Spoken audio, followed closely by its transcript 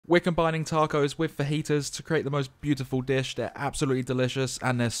We're combining tacos with fajitas to create the most beautiful dish. They're absolutely delicious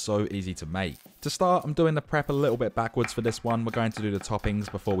and they're so easy to make. To start, I'm doing the prep a little bit backwards for this one. We're going to do the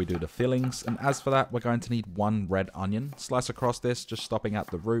toppings before we do the fillings, and as for that, we're going to need one red onion. Slice across this, just stopping at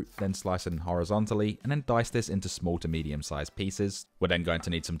the root, then slice it horizontally, and then dice this into small to medium sized pieces. We're then going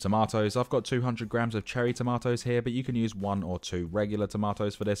to need some tomatoes. I've got 200 grams of cherry tomatoes here, but you can use 1 or 2 regular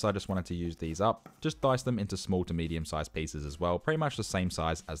tomatoes for this. I just wanted to use these up. Just dice them into small to medium sized pieces as well, pretty much the same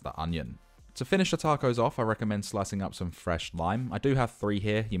size as the onion. To finish the tacos off, I recommend slicing up some fresh lime. I do have 3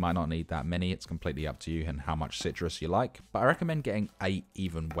 here. You might not need that many. It's completely up to you and how much citrus you like. But I recommend getting 8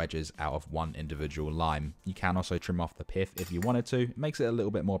 even wedges out of 1 individual lime. You can also trim off the pith if you wanted to. It makes it a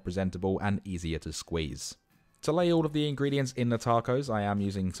little bit more presentable and easier to squeeze. To lay all of the ingredients in the tacos, I am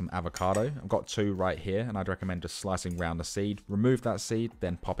using some avocado. I've got 2 right here, and I'd recommend just slicing round the seed. Remove that seed,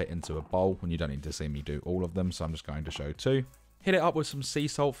 then pop it into a bowl. And you don't need to see me do all of them, so I'm just going to show 2. Hit it up with some sea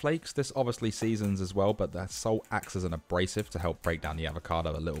salt flakes. This obviously seasons as well, but the salt acts as an abrasive to help break down the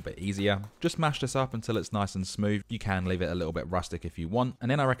avocado a little bit easier. Just mash this up until it's nice and smooth. You can leave it a little bit rustic if you want, and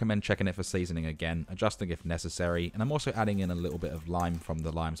then I recommend checking it for seasoning again, adjusting if necessary, and I'm also adding in a little bit of lime from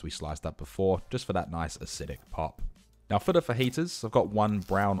the limes we sliced up before, just for that nice acidic pop. Now for the fajitas, I've got 1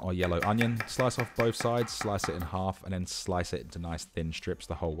 brown or yellow onion. Slice off both sides, slice it in half, and then slice it into nice thin strips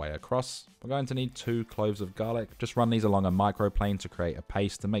the whole way across. We're going to need 2 cloves of garlic. Just run these along a microplane to create a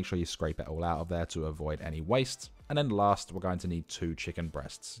paste, and make sure you scrape it all out of there to avoid any waste. And then last, we're going to need 2 chicken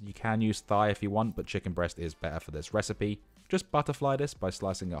breasts. You can use thigh if you want, but chicken breast is better for this recipe. Just butterfly this by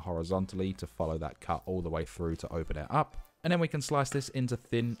slicing it horizontally to follow that cut all the way through to open it up. And then we can slice this into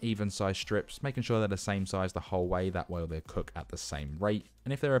thin, even-sized strips, making sure they're the same size the whole way, that way they'll cook at the same rate.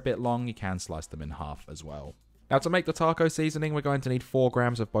 And if they're a bit long, you can slice them in half as well. Now to make the taco seasoning, we're going to need 4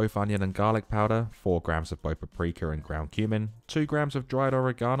 grams of both onion and garlic powder, 4 grams of both paprika and ground cumin, 2 grams of dried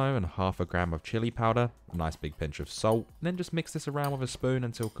oregano and half a gram of chili powder, a nice big pinch of salt, and then just mix this around with a spoon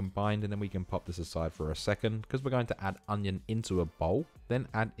until combined, and then we can pop this aside for a second because we're going to add onion into a bowl, then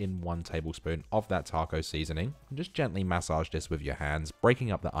add in 1 tablespoon of that taco seasoning, and just gently massage this with your hands,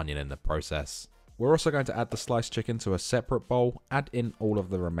 breaking up the onion in the process. We're also going to add the sliced chicken to a separate bowl, add in all of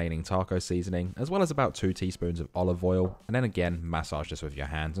the remaining taco seasoning, as well as about 2 teaspoons of olive oil, and then again massage this with your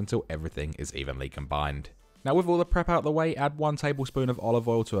hands until everything is evenly combined. Now with all the prep out of the way, add 1 tablespoon of olive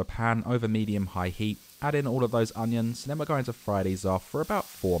oil to a pan over medium-high heat, add in all of those onions, and then we're going to fry these off for about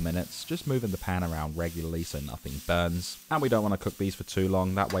 4 minutes, just moving the pan around regularly so nothing burns. And we don't want to cook these for too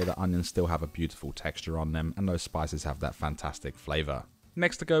long, that way the onions still have a beautiful texture on them, and those spices have that fantastic flavour.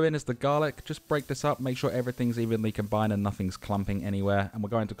 Next to go in is the garlic. Just break this up, make sure everything's evenly combined and nothing's clumping anywhere, and we're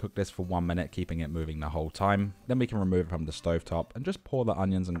going to cook this for 1 minute, keeping it moving the whole time. Then we can remove it from the stovetop and just pour the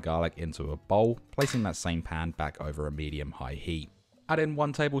onions and garlic into a bowl, placing that same pan back over a medium-high heat. Add in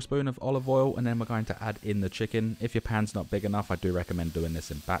 1 tablespoon of olive oil, and then we're going to add in the chicken. If your pan's not big enough, I do recommend doing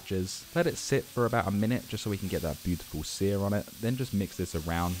this in batches. Let it sit for about a minute just so we can get that beautiful sear on it. Then just mix this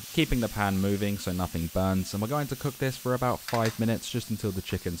around, keeping the pan moving so nothing burns. And we're going to cook this for about 5 minutes, just until the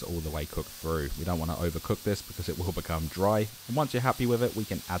chicken's all the way cooked through. We don't want to overcook this because it will become dry. And once you're happy with it, we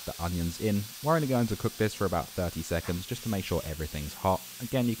can add the onions in. We're only going to cook this for about 30 seconds just to make sure everything's hot.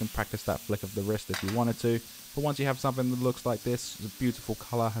 Again, you can practice that flick of the wrist if you wanted to. But once you have something that looks like this, it's a beautiful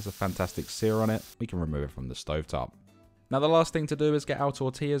colour, has a fantastic sear on it, we can remove it from the stovetop. Now the last thing to do is get our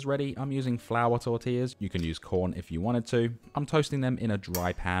tortillas ready. I'm using flour tortillas. You can use corn if you wanted to. I'm toasting them in a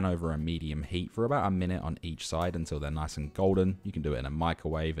dry pan over a medium heat for about a minute on each side until they're nice and golden. You can do it in a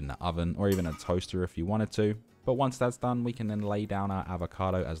microwave, in the oven, or even a toaster if you wanted to. But once that's done, we can then lay down our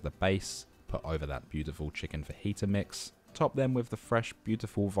avocado as the base, put over that beautiful chicken fajita mix. Top them with the fresh,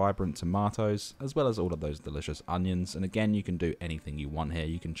 beautiful, vibrant tomatoes, as well as all of those delicious onions. And again, you can do anything you want here.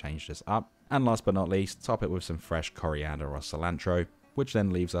 You can change this up. And last but not least, top it with some fresh coriander or cilantro, which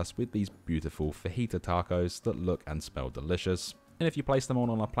then leaves us with these beautiful fajita tacos that look and smell delicious. And if you place them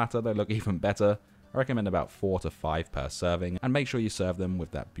all on a platter, they look even better. I recommend about 4 to 5 per serving, and make sure you serve them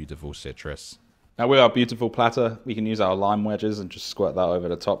with that beautiful citrus. Now with our beautiful platter, we can use our lime wedges and just squirt that over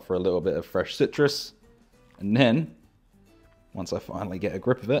the top for a little bit of fresh citrus. And then, once I finally get a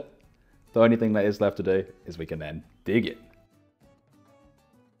grip of it, the only thing that is left to do is we can then dig it.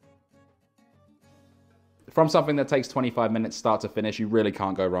 From something that takes 25 minutes start to finish, you really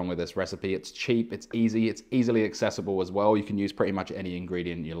can't go wrong with this recipe. It's cheap, it's easy, it's easily accessible as well. You can use pretty much any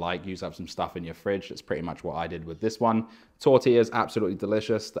ingredient you like. Use up some stuff in your fridge. That's pretty much what I did with this one. Tortillas, absolutely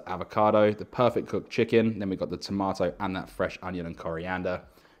delicious. The avocado, the perfect cooked chicken. Then we got the tomato and that fresh onion and coriander.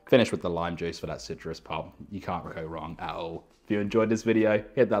 Finish with the lime juice for that citrus pop. You can't go wrong at all. If you enjoyed this video,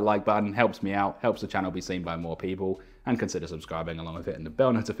 hit that like button, helps me out, helps the channel be seen by more people, and consider subscribing along with hitting the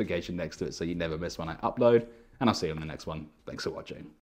bell notification next to it so you never miss when I upload, and I'll see you on the next one. Thanks for watching.